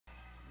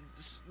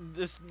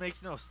this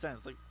makes no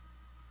sense. Like,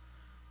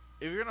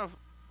 if you're gonna,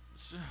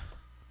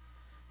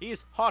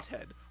 he's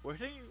hothead. We're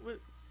hitting with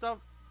stuff.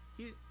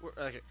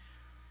 Okay.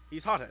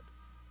 He's hothead.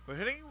 We're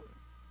hitting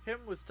him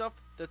with stuff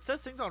that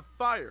sets things on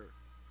fire.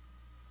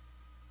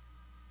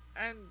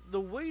 And the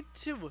way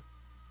to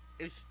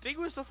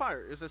extinguish the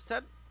fire is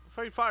to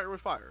fight fire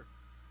with fire.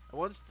 And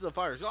once the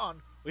fire's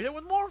gone, we hit it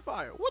with more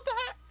fire. What the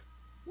heck?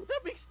 Well,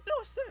 that makes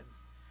no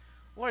sense.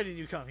 Why did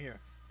you come here?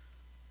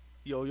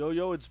 Yo, yo,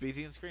 yo, it's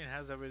B-tean Screen.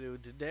 How's everybody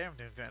doing today? I'm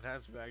doing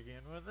fantastic back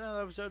in with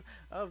another episode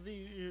of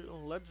the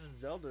Legend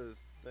of Zelda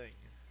thing.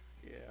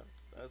 Yeah,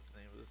 that's the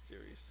name of the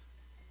series.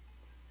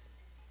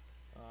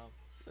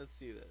 Let's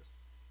see this.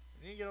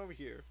 We need to get over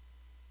here.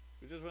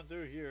 We just went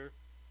through here,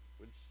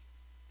 which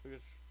took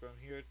us from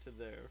here to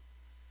there.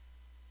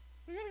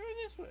 We gotta go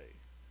this way.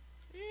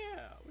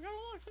 Yeah, we gotta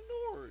unlock some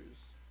doors.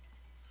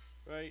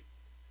 Right?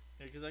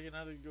 Yeah, because I can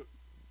either go...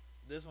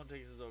 This one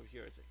takes us over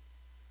here, I think.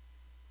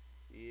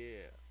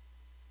 Yeah.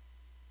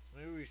 So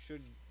maybe we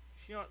should...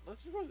 You know what?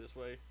 Let's just go this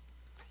way.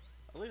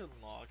 At least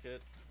unlock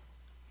it.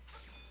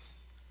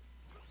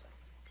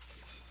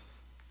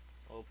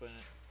 Open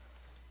it.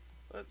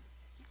 But,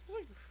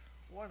 like,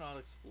 why not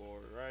explore,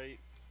 right?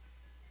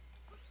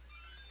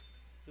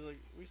 Cause, like,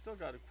 we still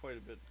got quite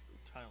a bit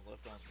of time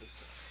left on this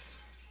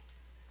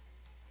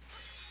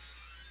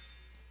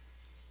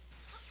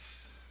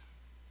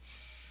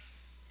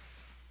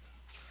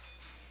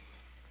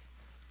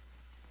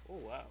one.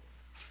 Oh, wow.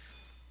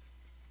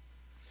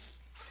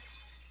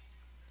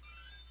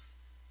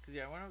 Cause,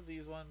 yeah, one of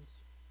these ones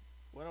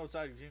went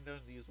outside and came down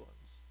to these ones.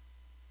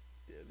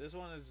 Yeah, this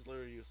one is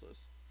literally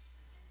useless.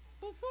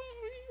 Let's go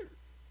over here.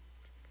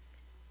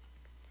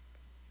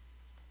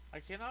 I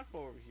cannot go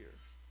over here.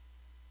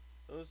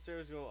 Those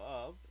stairs go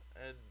up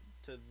and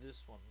to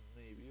this one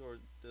maybe, or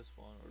this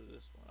one, or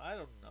this one. I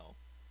don't know.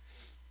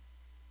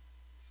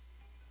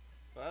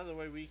 By the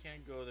way, we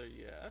can't go there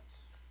yet,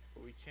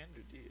 but we can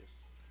do this.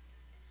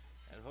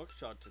 And hook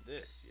shot to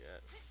this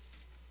yet.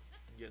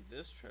 And get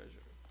this treasure.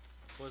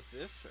 What's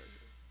this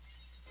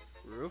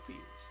treasure? Rupees.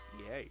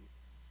 Yay.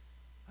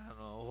 I don't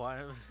know why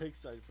I'm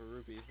excited for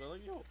rupees, but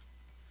like, yo.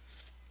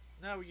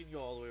 Now we can go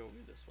all the way over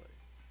this way.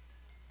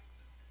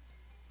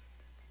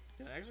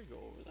 Can I actually go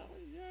over that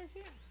way? Yeah, I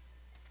can.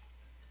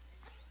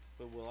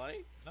 But will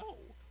I? No.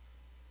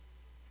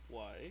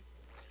 Why?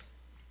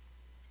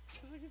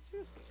 Because I get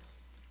useless.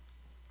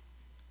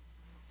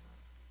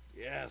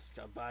 Yes,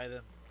 gotta buy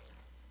them.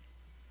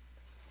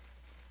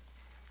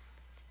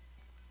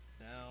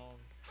 Down.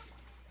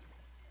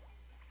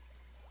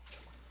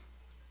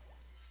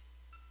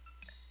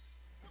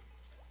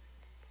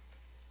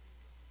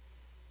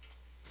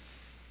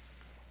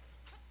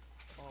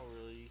 Oh,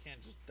 really? You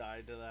can't just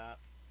die to that?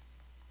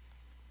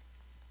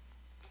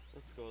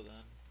 Let's go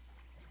then.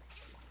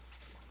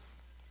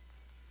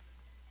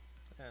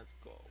 Let's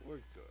go.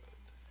 We're good.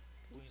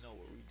 We know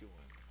what we're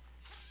doing.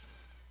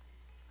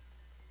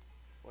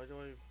 Why do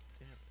I have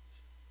damage?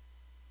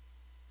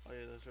 Oh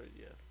yeah, that's right,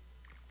 yeah.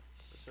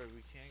 That's right,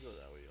 we can go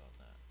that way on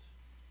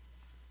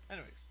that.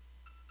 Anyways.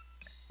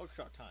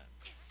 Hookshot time.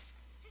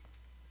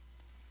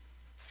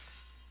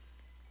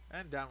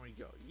 And down we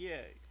go.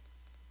 Yay.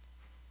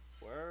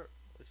 Where?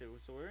 Okay,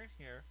 so we're in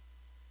here.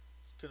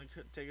 It's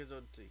gonna take us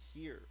out to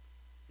here.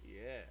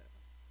 Yeah.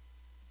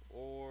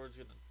 Or it's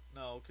gonna...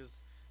 No, because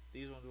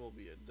these ones will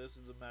be it. This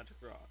is the magic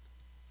rod.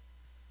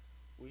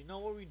 We know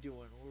what we're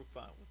doing. We're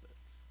fine with it.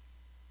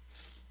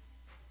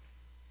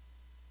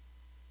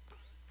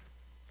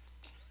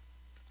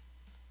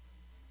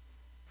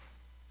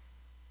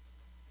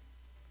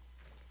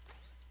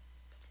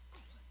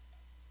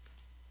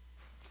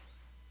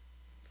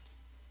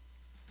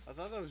 I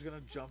thought that was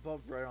gonna jump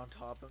up right on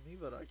top of me,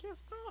 but I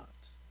guess not.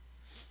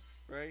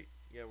 Right?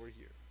 Yeah, we're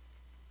here.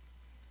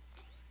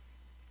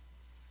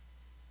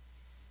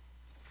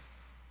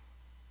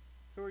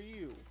 Who are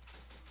you?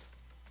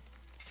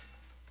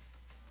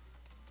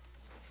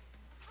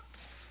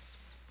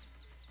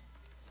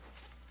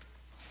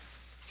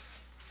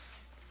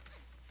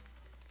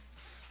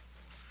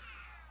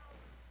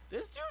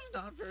 This dude's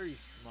not very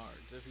smart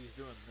if he's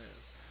doing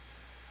this.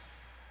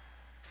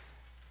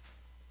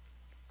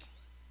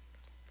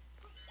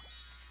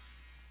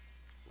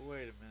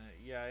 Wait a minute.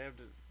 Yeah, I have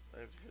to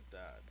hit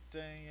that.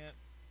 Dang it.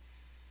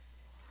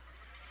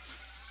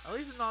 At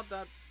least it's not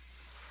that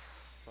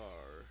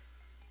far.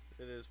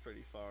 It is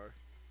pretty far.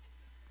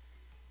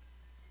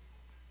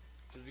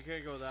 Because we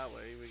can't go that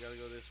way, we gotta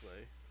go this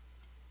way.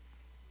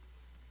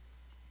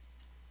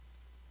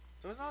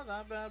 So it's not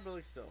that bad, but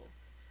like still.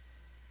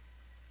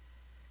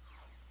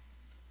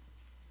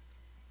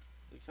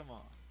 Like, come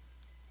on.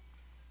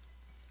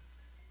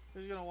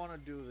 Who's gonna wanna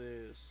do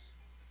this?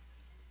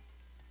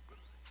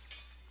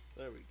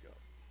 There we go.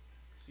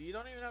 So you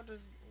don't even have to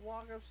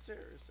walk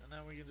upstairs, and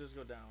then we can just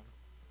go down.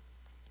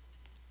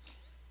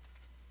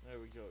 There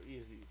we go,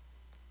 easy.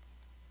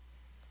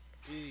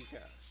 Easy cash.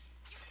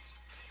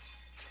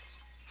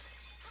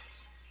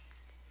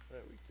 There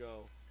we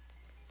go.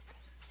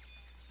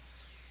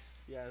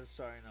 Yeah,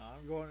 sorry, no,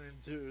 I'm going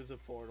into the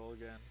portal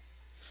again.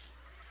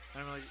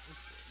 And I'm like,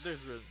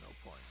 there's really no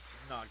point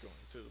not going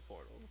through the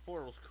portal. The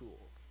portal's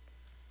cool.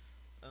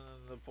 And then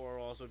the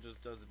portal also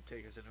just doesn't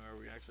take us anywhere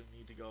we actually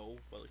need to go.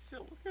 But like,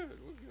 still, we're good.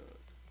 We're good.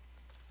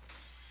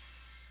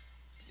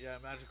 Yeah,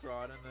 magic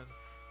rod, and then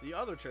the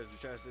other treasure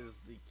chest is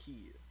the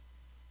key.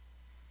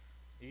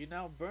 You can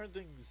now burn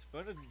things.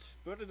 Burn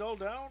it all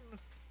down.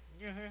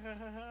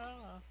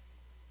 Yeah.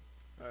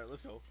 All right,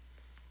 let's go.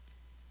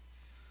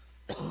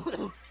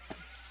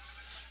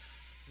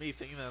 Me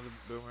thinking that the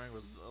boomerang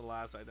was the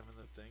last item in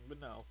the thing, but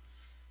no.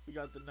 We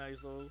got the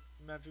nice little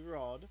magic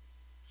rod.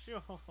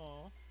 Sure.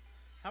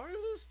 How many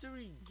of those do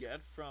we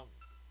get from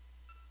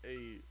a...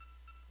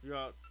 We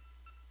got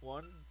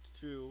 1,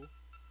 2,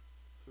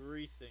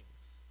 3 things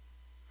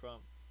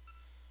from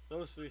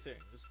those 3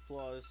 things.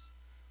 Plus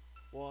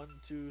 1,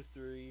 2,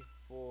 3,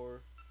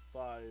 4,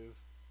 5.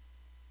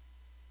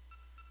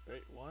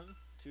 Right? 1,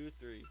 2,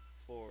 3,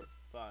 4,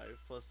 5.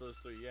 Plus those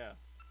 3, yeah.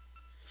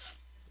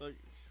 Like,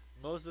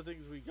 most of the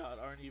things we got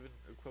aren't even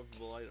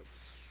equipable items.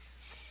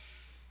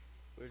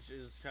 Which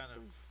is kind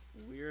of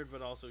weird,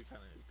 but also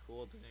kind of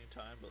cool at the same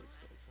time. But like,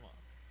 still, come on.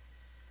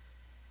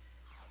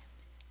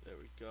 There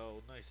we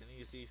go. Nice and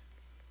easy.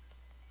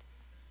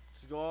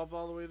 Just go up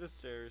all the way to the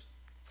stairs.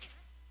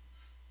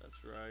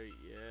 That's right,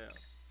 yeah.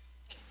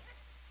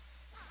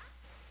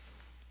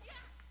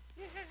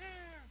 Yeah.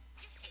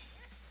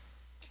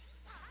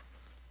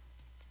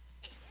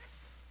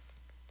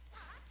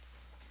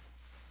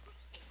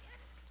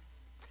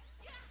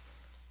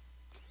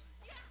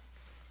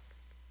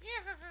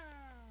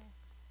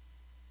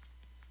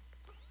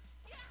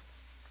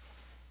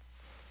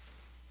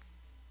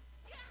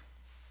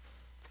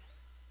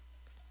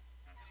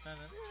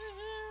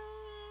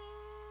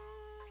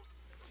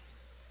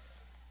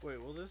 Wait,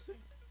 will this thing?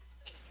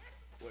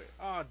 Wait,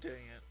 oh dang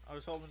it. I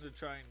was hoping to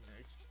try and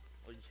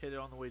like hit it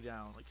on the way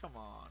down. Like, come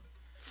on.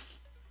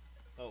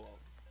 Oh well.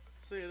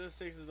 So yeah, this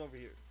takes us over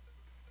here.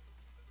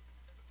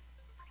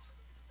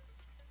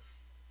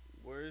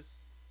 Where's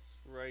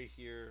right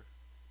here?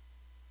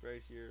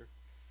 Right here.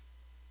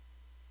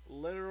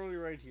 Literally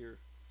right here.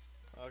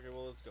 Okay,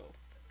 well let's go.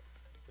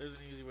 There's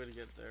an easy way to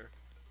get there.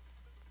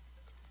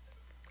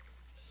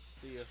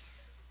 See ya.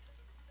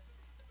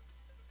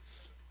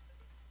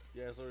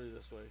 Yeah, it's literally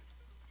this way.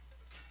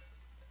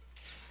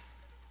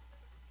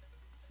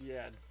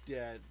 Yeah,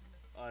 dead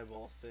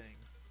eyeball thing.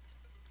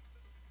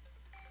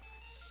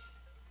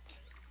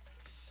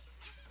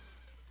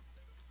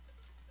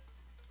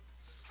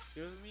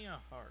 Give me a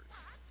heart.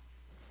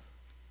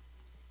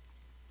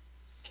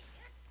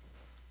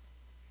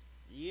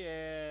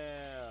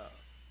 Yeah.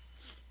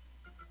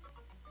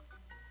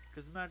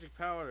 Because magic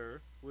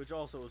powder, which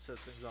also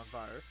sets things on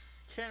fire,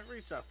 can't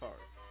reach that far.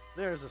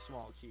 There's a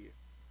small key.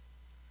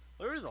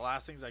 Literally the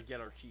last things I get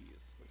are keys.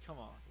 Like, come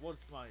on.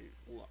 What's my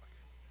luck?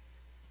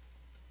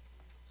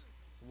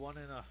 1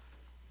 in a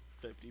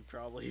 50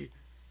 probably.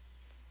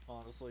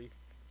 Honestly.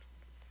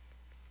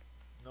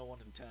 No 1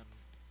 in 10.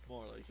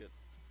 More like it.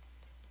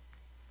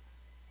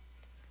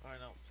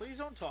 Alright, now, please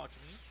don't talk to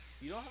me.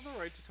 You don't have the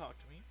right to talk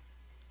to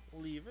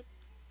me. Leave it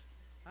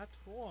at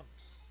once.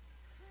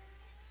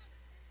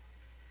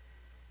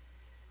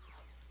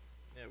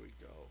 There we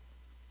go.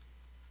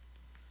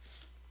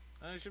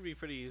 And it should be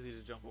pretty easy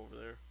to jump over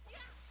there.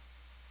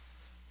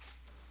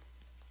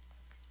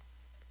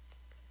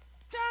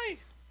 Die!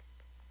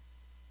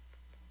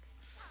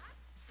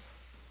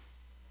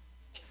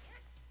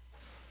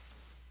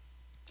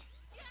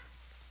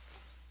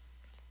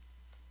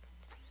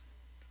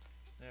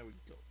 There we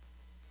go.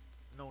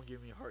 No one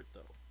gave me a heart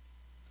though.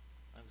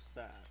 I'm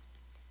sad.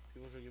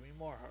 People should give me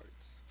more hearts.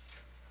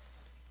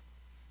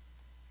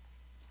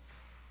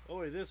 Oh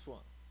wait, this one.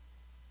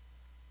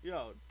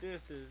 Yo,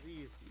 this is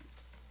easy.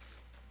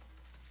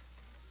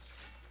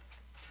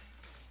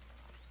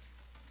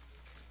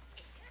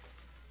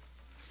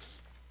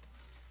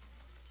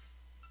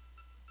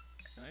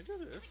 Can I do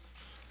this?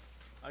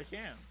 I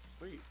can.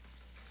 Sweet.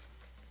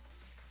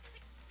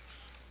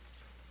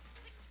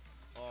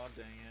 Oh,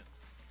 dang it.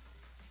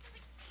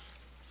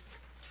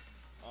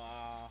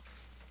 Ah.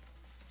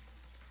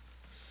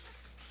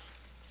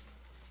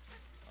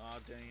 Oh,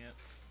 dang it.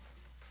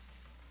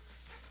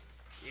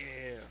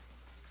 Yeah.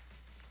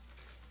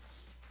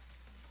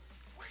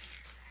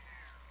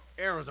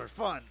 Arrows are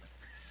fun.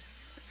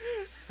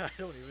 I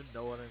don't even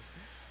know what I'm...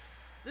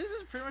 This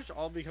is pretty much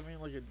all becoming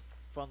like a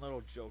fun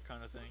little joke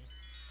kind of thing.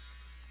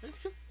 It's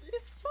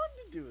fun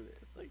to do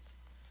this. Like,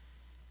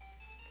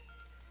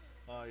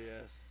 oh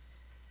yes.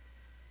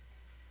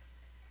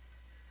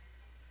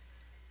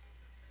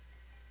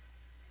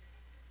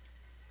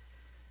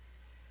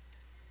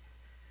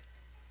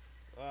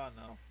 Oh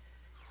no.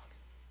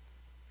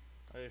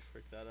 I just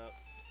freaked that up.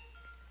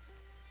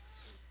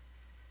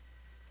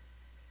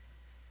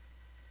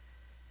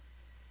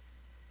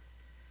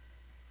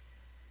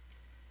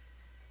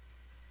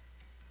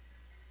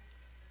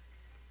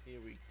 Here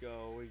we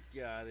go. We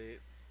got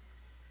it.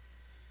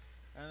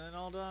 And then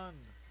all done.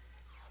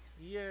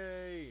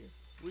 Yay!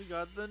 We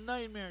got the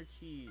nightmare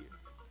key.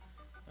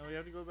 Now we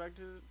have to go back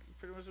to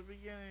pretty much the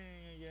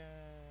beginning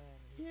again.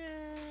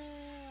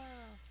 Yeah!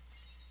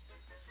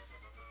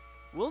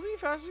 Will it be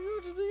faster to go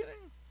to the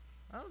beginning?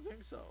 I don't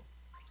think so.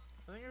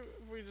 I think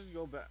if we just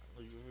go back,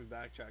 like if we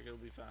backtrack, it'll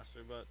be faster.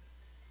 But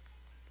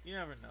you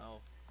never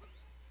know.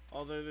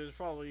 Although there's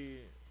probably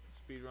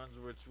speed runs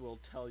which will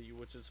tell you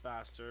which is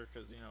faster,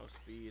 because you know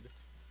speed.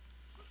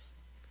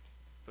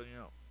 But you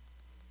know,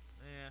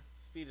 yeah,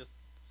 speed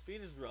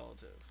is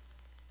relative,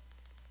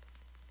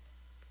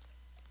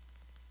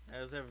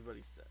 as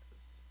everybody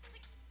says.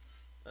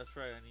 That's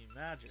right. I need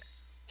magic.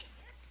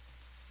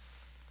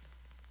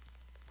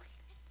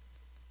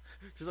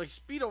 She's like,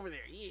 speed over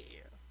there,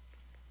 yeah.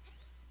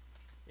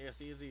 Yeah,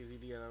 see, it's easy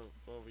to get out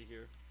over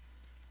here.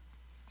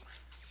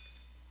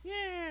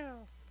 Yeah.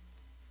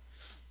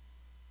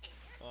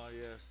 Oh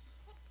yes.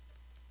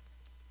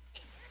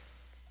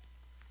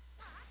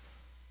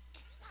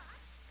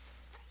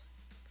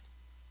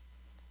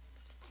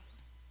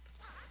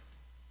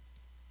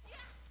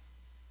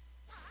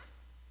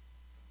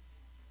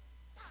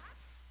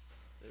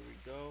 There we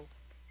go.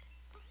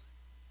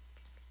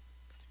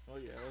 Oh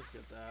yeah, let's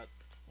get that.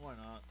 Why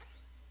not?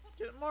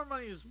 Getting more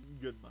money is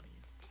good money.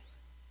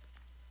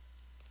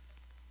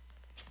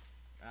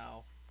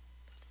 Ow.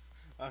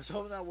 I was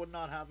hoping that would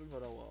not happen,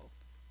 but oh well.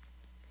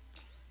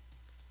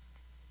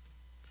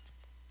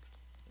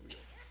 There we go.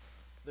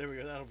 There we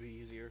go, that'll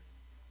be easier.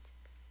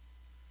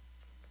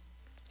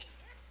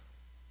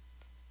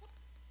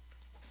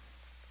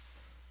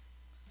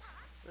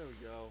 There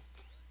we go.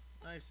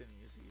 Nice and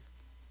easy.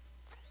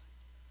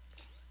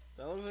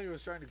 That looks like it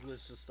was trying to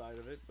glitch the side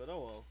of it, but oh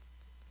well.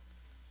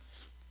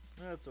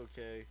 That's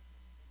okay.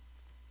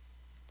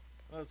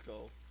 Let's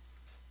go.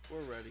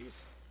 We're ready.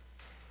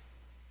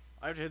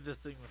 I have to hit this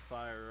thing with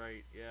fire,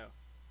 right? Yeah.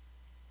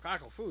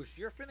 Crackle Foosh,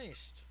 you're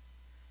finished.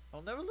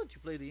 I'll never let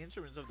you play the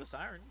instruments of the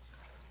sirens.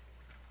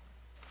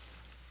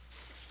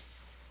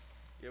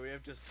 Yeah, we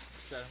have to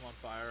set him on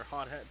fire.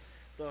 Hothead.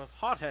 The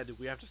hothead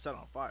we have to set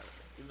on fire,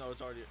 even though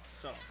it's already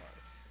set on fire.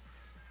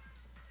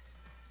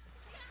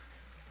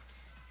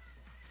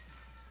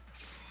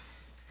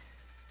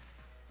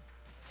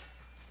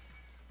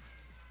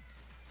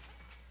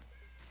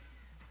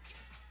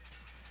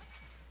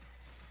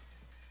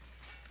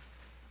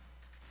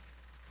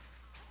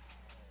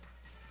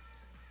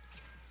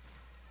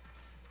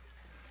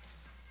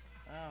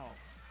 Ow.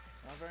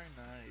 Not very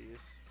nice.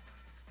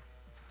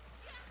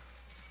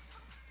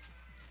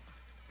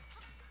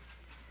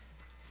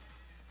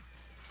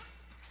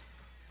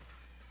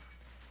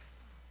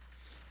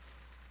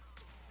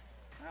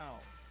 Ow.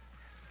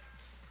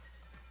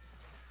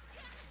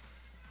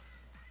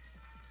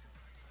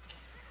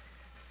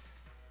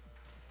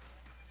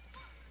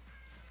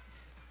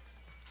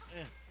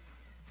 Eh.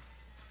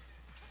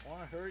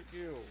 Wanna hurt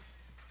you.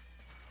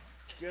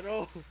 Get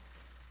over.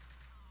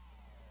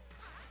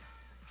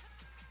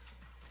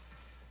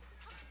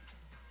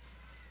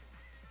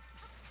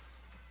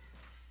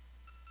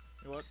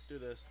 You know what? Do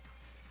this.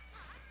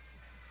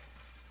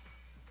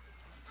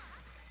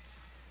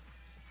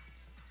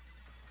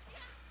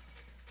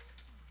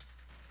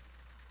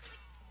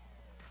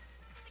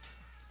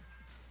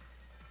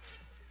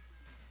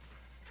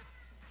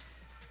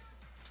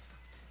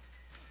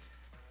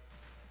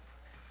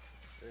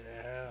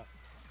 Yeah.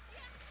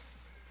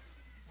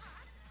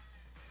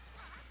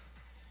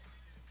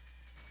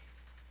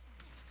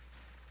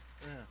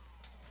 Yeah.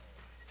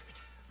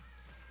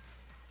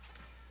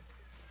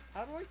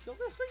 How do I kill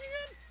this thing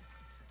again?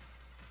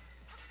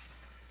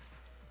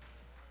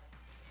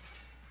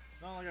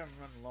 Not like I'm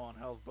running low on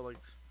health, but like,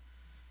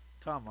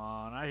 come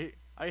on. I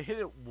hit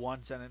it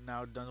once and it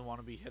now doesn't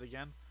want to be hit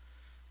again.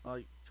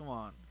 Like, come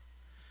on.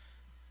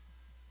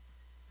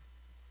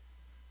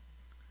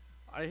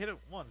 I hit it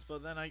once,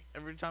 but then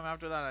every time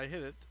after that I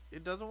hit it,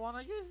 it doesn't want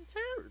to get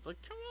hit.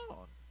 Like, come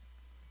on.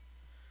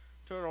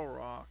 Turtle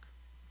Rock.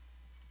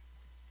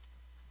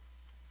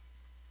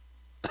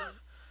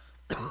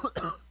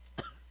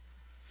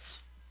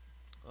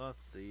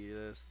 Let's see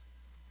this.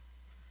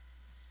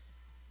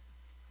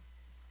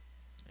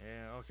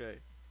 Yeah, okay.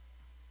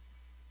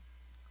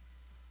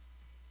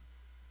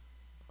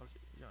 Okay,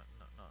 yeah,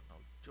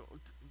 no.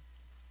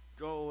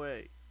 Go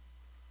away.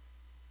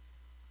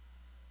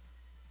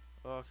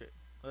 Okay,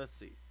 let's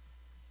see.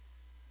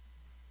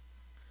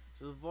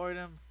 To avoid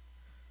him,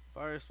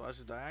 fire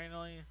splashes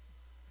diagonally.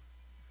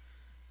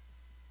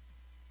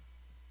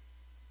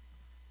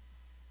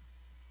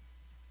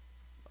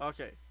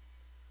 Okay.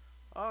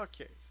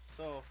 Okay,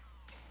 so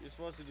you're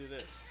supposed to do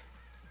this.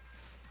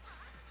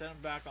 Set him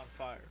back on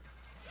fire.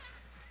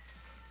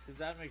 Because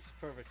that makes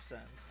perfect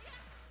sense.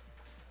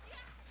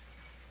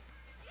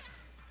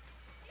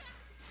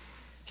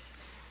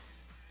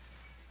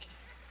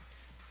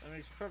 That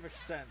makes perfect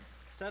sense.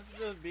 Set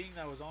the being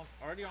that was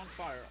already on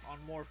fire on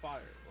more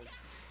fire. Like,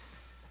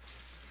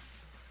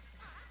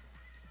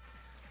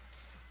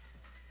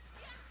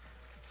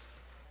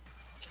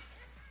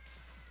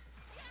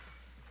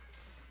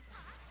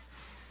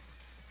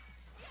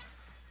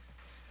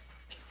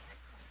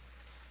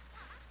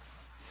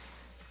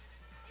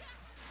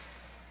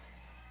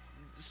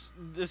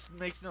 this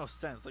makes no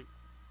sense. Like,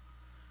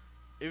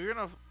 if you're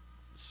gonna,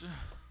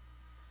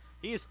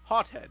 He's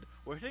hothead.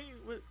 We're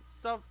hitting with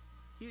stuff.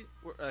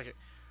 Okay.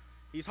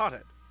 He's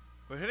hothead.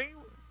 We're hitting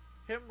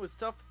him with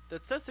stuff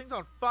that sets things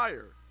on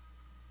fire.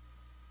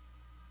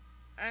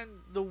 And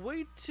the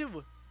way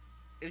to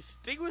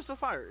extinguish the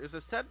fire is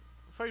to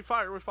fight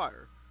fire with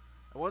fire.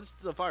 And once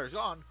the fire's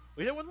gone,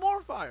 we hit with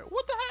more fire.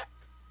 What the heck?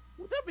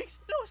 Well, that makes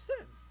no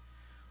sense.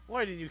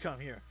 Why did you come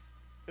here?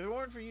 If it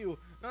weren't for you,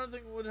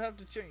 nothing would have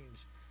to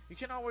change. You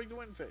cannot wake the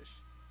windfish.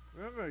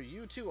 Remember,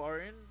 you two are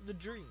in the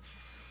dream.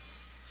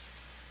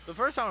 The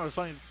first time I was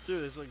playing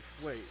through this, like,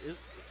 wait,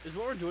 is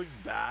what we're doing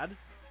bad?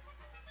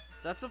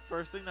 That's the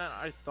first thing that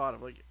I thought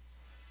of. Like,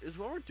 is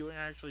what we're doing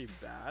actually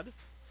bad?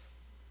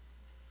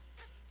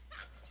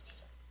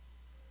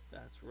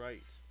 That's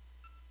right.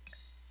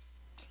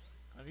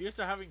 I'm used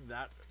to having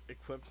that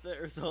equipped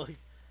there, so like,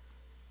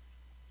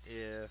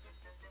 yeah.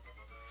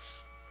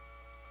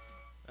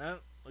 And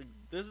like,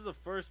 this is the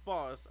first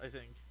boss, I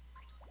think.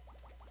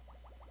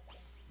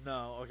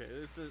 No, okay,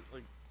 this is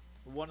like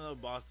one of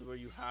the bosses where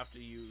you have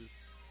to use.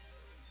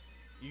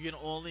 You can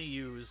only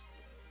use.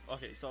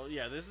 Okay, so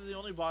yeah, this is the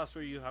only boss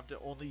where you have to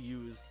only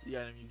use the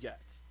item you get.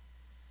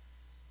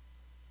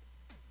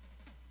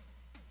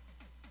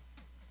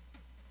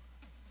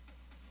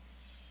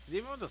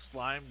 Even with the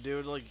slime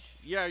dude, like,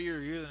 yeah, you're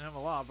using him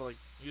a lot, but like,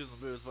 using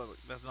the boots, but like,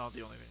 that's not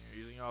the only thing you're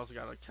using. You also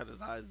gotta cut his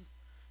eyes,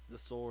 the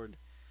sword.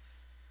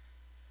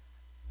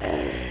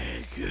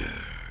 Egg.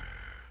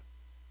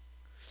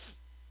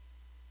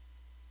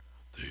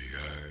 The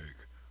egg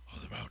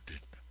on the mountain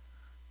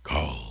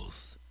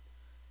calls.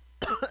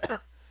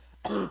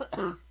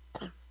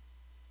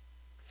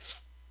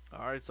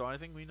 Alright, so I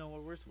think we know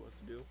what we're supposed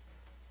to do.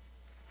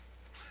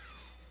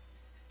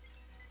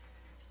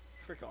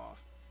 Frick off.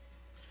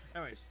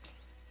 Anyways,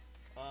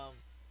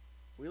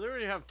 we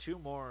literally have 2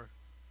 more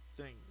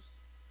things.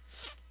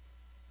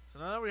 So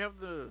now that we have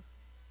the,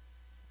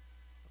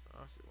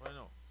 okay, why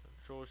no?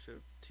 Control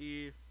Shift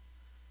T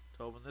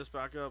to open this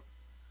back up.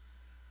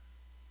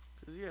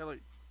 Cause yeah,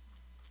 like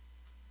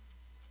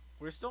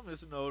we're still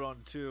missing out on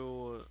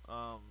 2.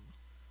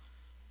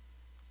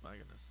 My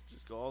goodness,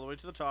 just go all the way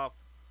to the top.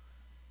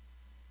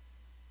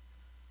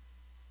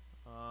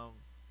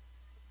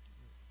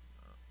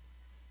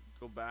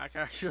 Go back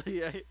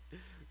actually.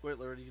 Quite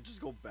literally, you can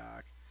just go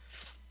back.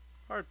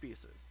 Heart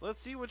pieces.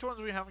 Let's see which ones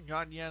we haven't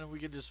gotten yet, and we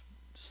can just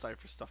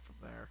decipher stuff from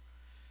there.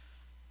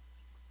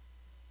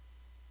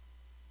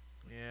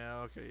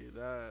 Yeah, okay,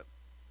 that.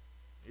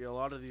 Yeah, a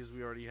lot of these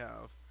we already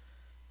have.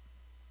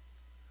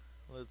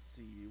 Let's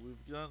see,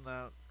 we've done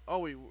that. Oh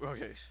wait,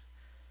 okay.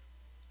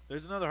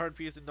 There's another heart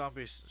piece in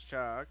Dompe's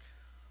shack.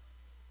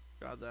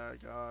 Got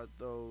that. Got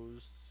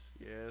those.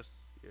 Yes,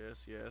 yes,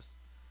 yes.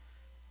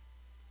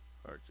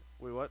 Heart.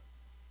 Wait, what?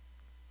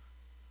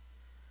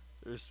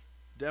 There's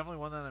definitely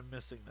one that I'm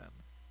missing then.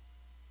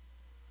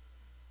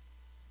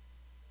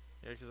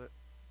 Yeah, because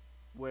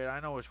wait, I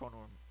know which one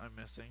I'm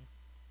missing.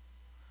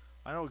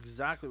 I know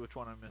exactly which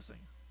one I'm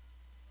missing.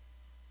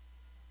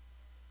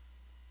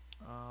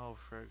 Oh,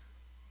 frig.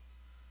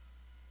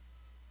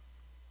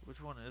 Which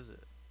one is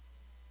it?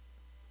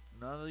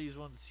 None of these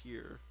ones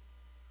here.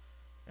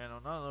 Yeah, no,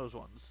 none of those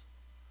ones.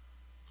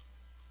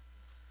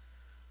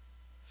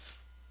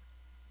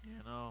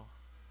 You know.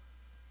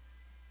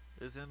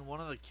 It's in one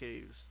of the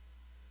caves.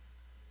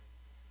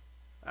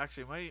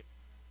 Actually, might.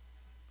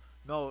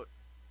 No,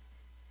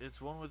 it's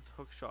one with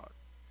hookshot.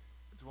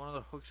 It's one of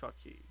the hookshot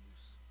caves.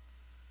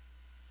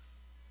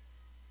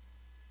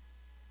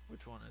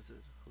 Which one is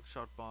it?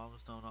 Hookshot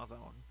bombs? No, not that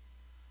one.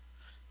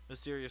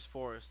 Mysterious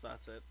forest.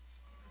 That's it.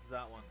 It's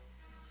that one.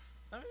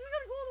 I mean, we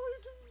gotta go all the way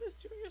to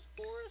Mysterious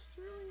forest,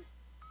 really?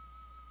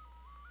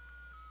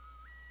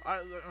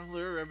 I'm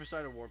literally right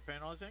beside a warp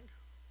panel, I think.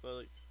 But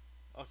like,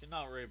 okay,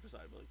 not right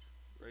beside, but like,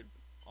 right,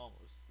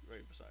 almost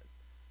right beside.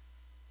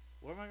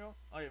 Where am I going?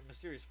 Oh yeah,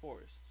 Mysterious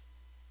Forest.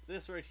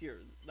 This right here,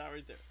 that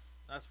right there.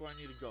 That's where I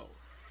need to go.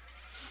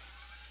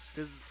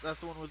 Cause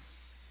that's the one with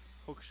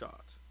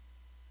hookshot.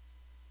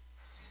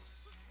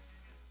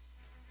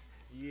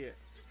 Yeah.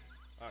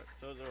 Alright,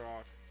 so the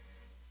rock.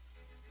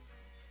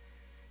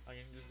 I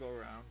can just go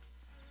around.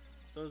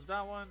 So is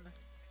that one?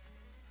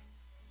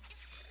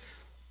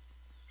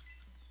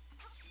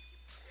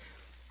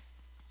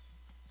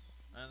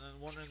 And then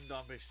one in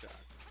Dompe's shack.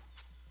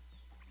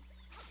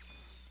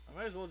 I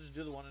might as well just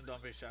do the one in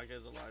Dompe's shack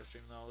as a live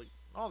stream though. Like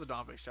all the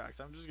Dompe shacks,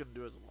 I'm just gonna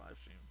do it as a live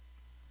stream.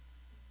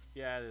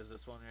 Yeah, it is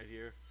this one right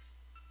here.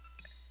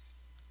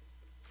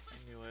 I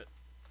knew it.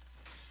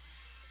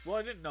 Well,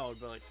 I didn't know it,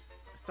 but like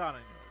I thought I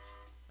knew it,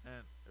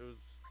 and it was.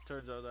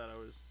 Turns out that I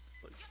was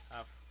like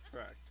half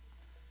correct.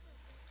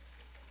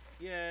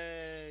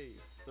 Yay!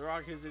 The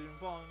rock isn't even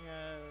falling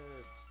yet.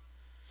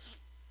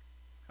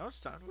 How much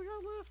time do we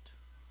got left?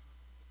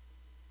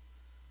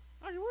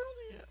 Okay, we're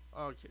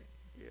only okay,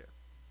 yeah.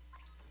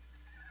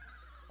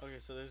 Okay,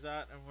 so there's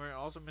that, and we're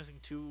also missing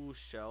 2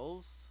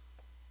 shells.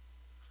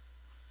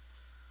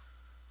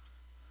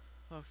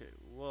 Okay,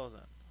 well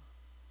then.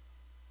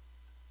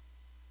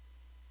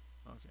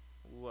 Okay,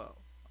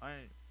 well,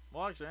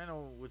 actually I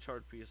know which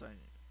heart piece I'm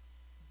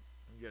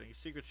getting.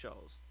 Secret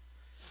shells.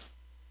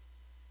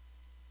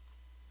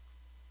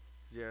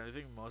 Yeah, I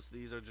think most of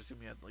these are just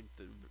gonna be at like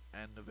the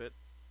end of it.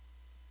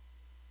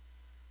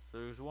 So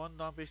there's one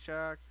Dumpy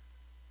Shack.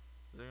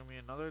 Is there gonna be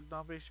another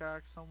Dumpy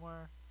Shack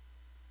somewhere?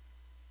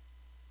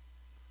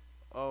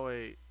 Oh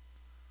wait,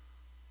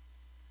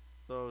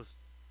 those.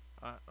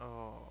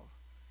 Oh,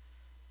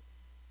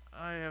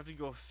 I have to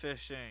go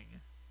fishing.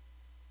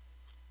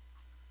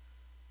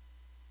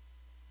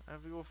 I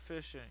have to go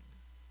fishing.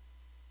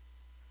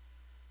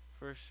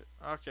 First,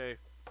 okay.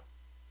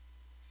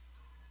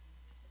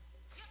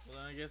 Well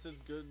then I guess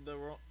it's good that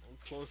we're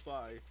close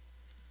by.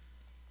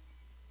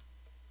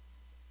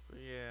 But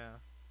yeah,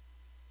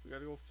 we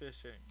gotta go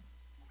fishing.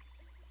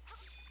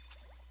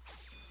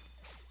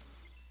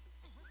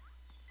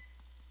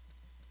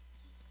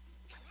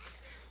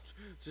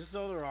 Just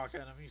throw the rock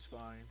at him, he's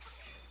fine.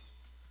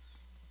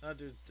 That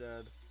dude's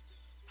dead.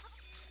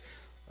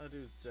 That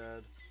dude's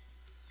dead.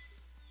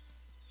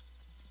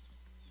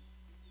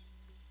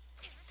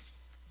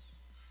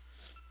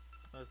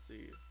 Let's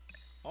see.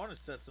 I want to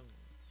set some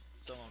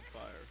on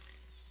fire.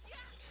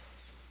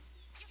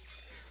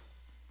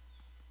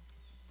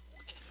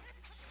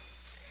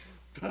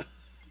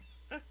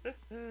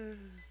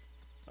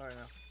 Alright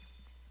now.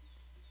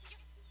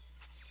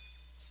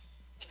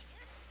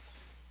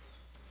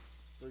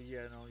 But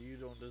yeah, no, you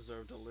don't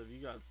deserve to live.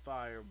 You got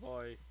fire,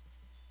 boy.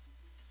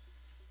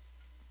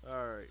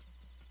 Alright.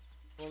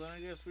 Well then I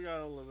guess we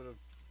got a little bit of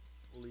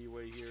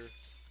leeway here.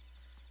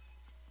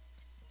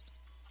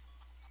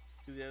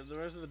 Cause yeah, the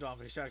rest of the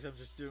Donkey Shacks I'm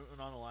just doing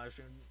on the live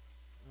stream.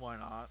 Why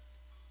not?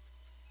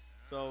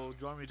 So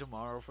join me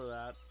tomorrow for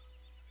that.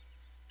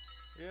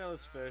 Yeah,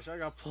 let's fish. I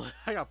got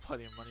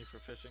plenty of money for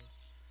fishing.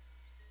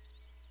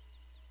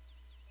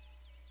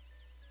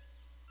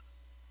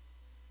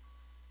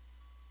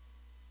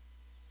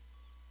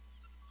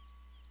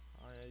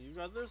 Oh yeah, you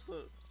got this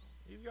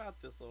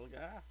little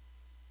guy.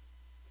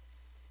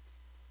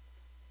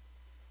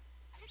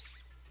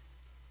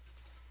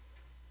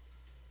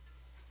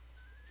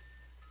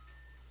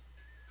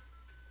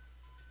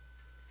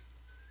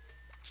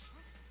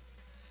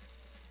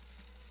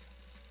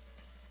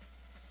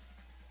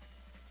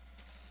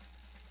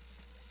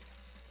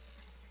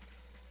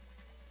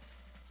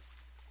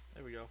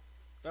 There we go.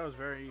 That was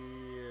very.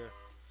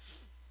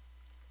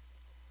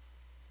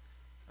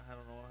 I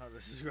don't know how to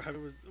describe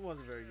it. It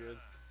wasn't very good.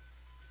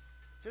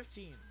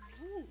 15.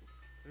 Ooh.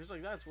 It's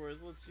like that's worth.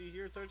 Let's see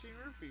here. 13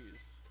 rupees.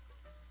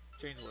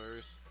 Change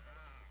lures.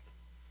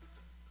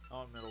 I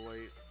want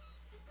middleweight.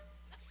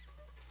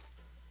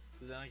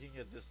 Cause then I can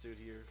get this dude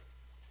here.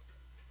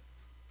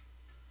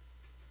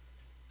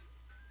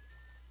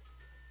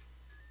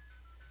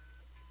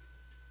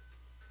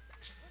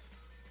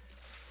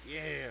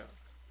 Yeah.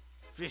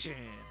 Fishing.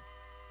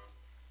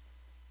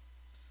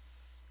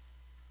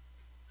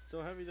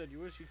 So heavy that you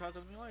wish you caught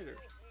something lighter.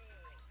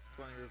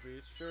 20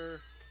 rupees,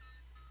 sure.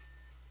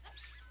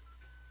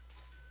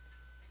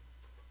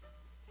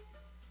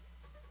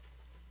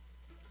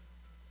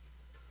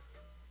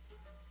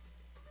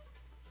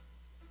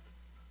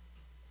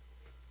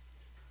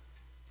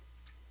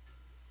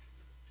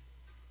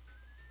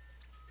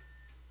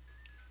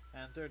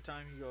 And third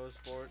time he goes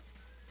for it.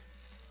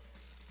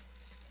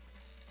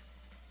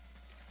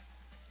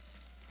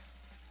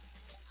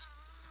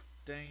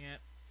 Dang it.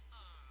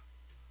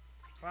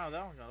 Wow,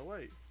 that one got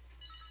away.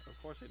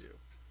 Of course they do.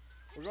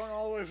 We're going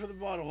all the way for the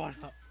bottle, why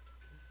not?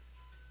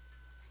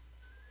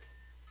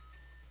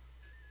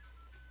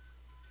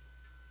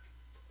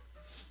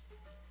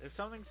 If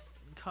something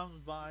comes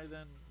by,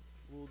 then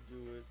we'll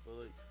do it, but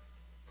like...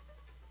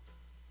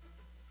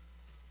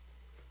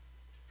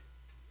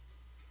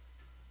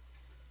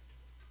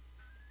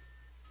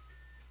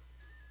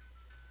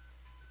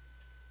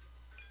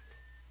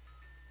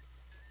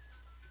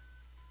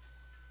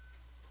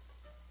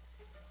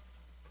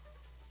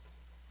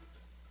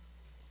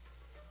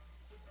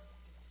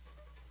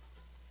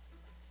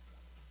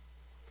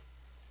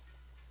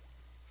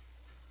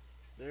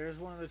 There's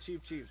one of the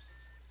cheaps.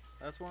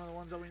 That's one of the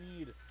ones that we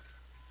need.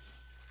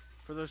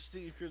 For the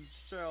secret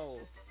shell.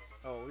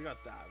 Oh, we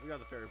got that. We got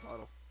the fairy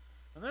bottle.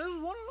 And there's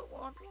one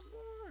more.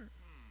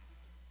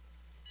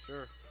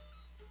 Sure.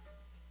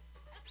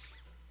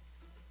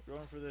 We're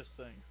going for this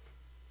thing.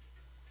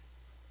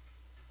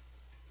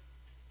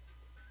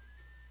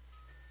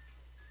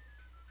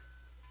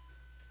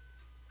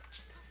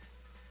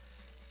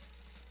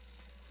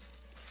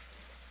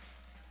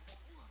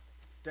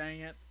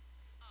 Dang it.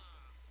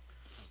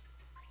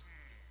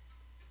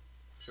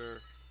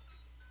 Sure.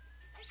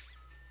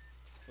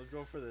 Let's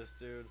go for this,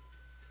 dude.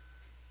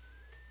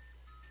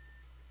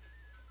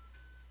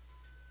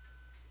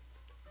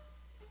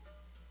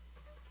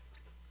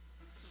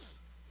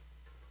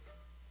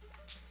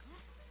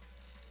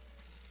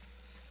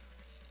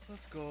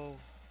 Let's go.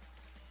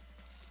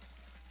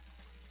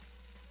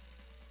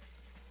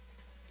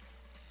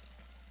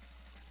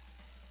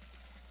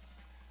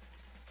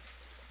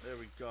 There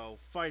we go.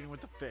 Fighting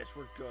with the fish.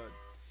 We're good.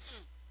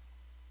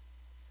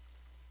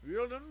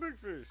 Real done big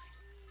fish.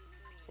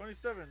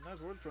 27.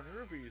 That's worth 20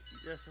 rupees.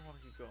 Yes, I want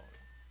to keep going.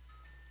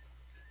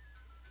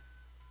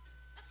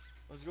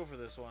 Let's go for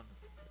this one.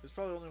 It's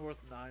probably only worth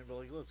 9, but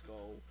like, let's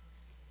go.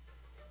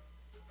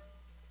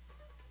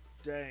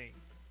 Dang.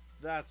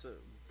 That's a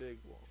big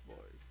one, boy.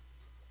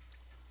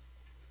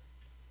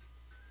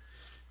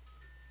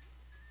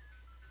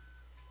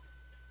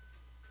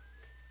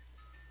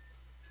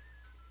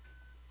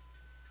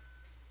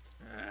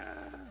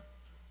 Ah,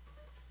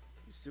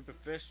 you stupid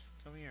fish,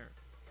 come here.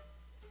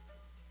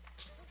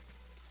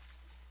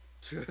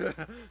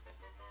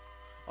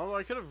 Although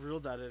I could have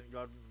reeled that in and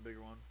gotten the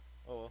bigger one.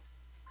 Oh well.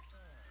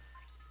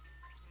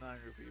 9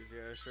 rupees,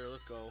 yeah, sure,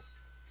 let's go.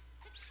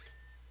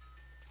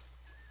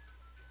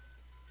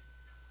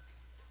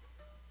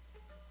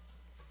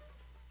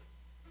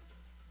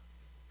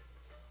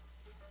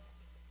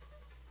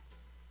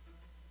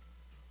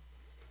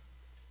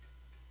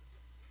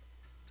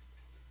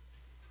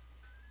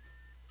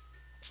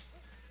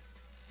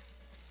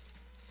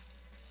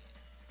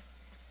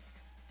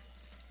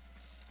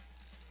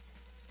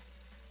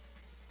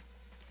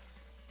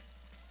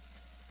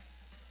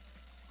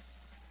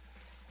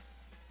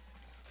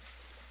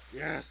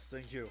 Yes,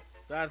 thank you.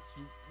 That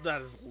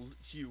is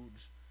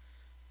huge.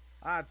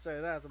 I'd say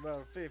that's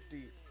about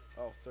 50.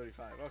 Oh,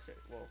 35. Okay,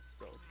 well,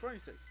 still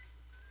 26.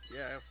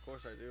 Yeah, of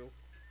course I do.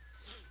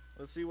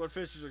 Let's see what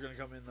fishes are gonna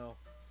come in though,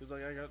 cause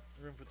like I got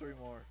room for 3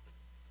 more.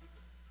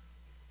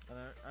 And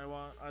I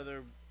want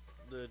either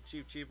the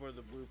cheap or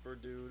the blooper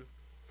dude,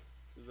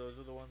 cause those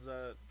are the ones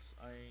that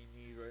I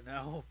need right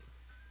now.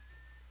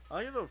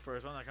 I think the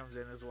first one that comes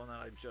in is the one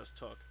that I just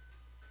took.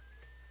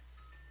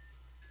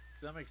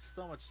 That makes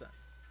so much sense.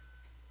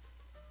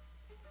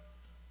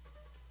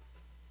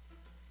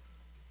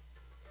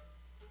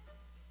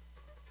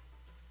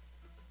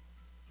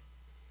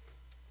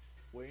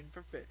 Waiting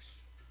for fish.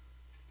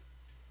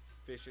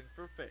 Fishing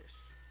for fish.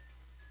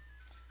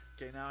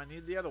 Okay, now I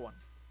need the other one.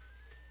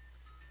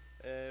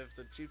 If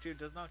the cheap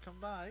does not come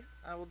by,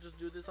 I will just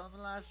do this on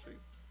the live stream.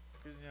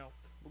 Because, you know,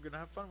 we're going to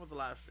have fun with the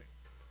live stream.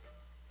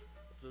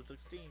 Episode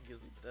 16,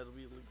 because that'll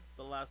be like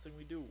the last thing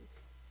we do.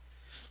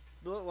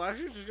 The live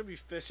stream is just going to be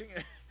fishing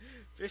and,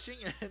 fishing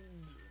and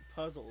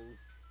puzzles.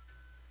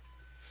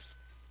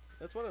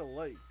 That's what I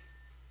like.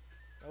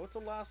 Now, what's the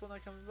last one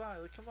that comes by?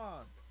 Like, come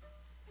on.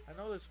 I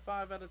know there's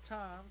 5 at a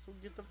time, so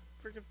get the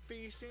freaking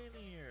fish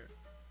in here.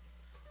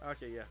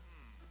 Okay, yeah.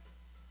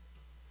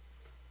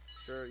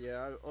 Sure,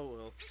 yeah. Oh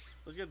well.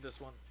 Let's get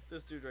this one.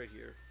 This dude right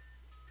here.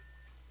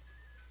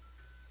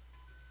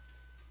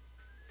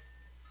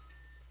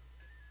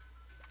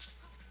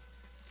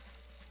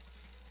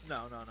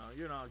 No.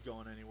 You're not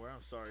going anywhere.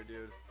 I'm sorry,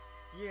 dude.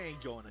 You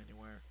ain't going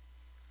anywhere.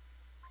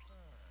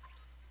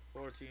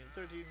 14,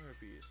 13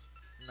 rupees.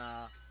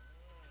 Nah.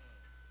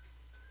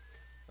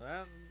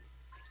 Then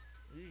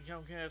you can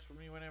come catch for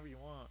me whenever you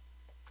want.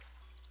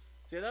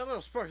 See, that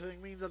little spark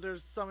thing means that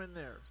there's some in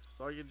there.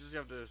 So you just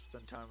have to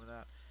spend time with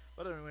that.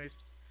 But anyways,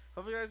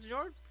 hope you guys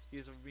enjoyed.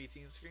 Here's some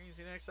B-tean screen.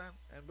 See you next time.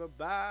 And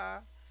bye-bye.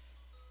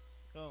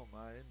 Oh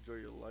my,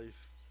 enjoy your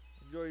life.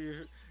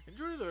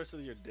 Enjoy the rest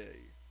of your day.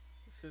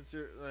 Since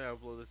I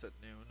upload this at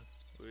noon,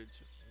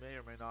 which may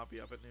or may not be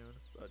up at noon,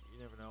 but you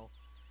never know.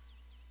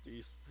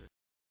 Peace.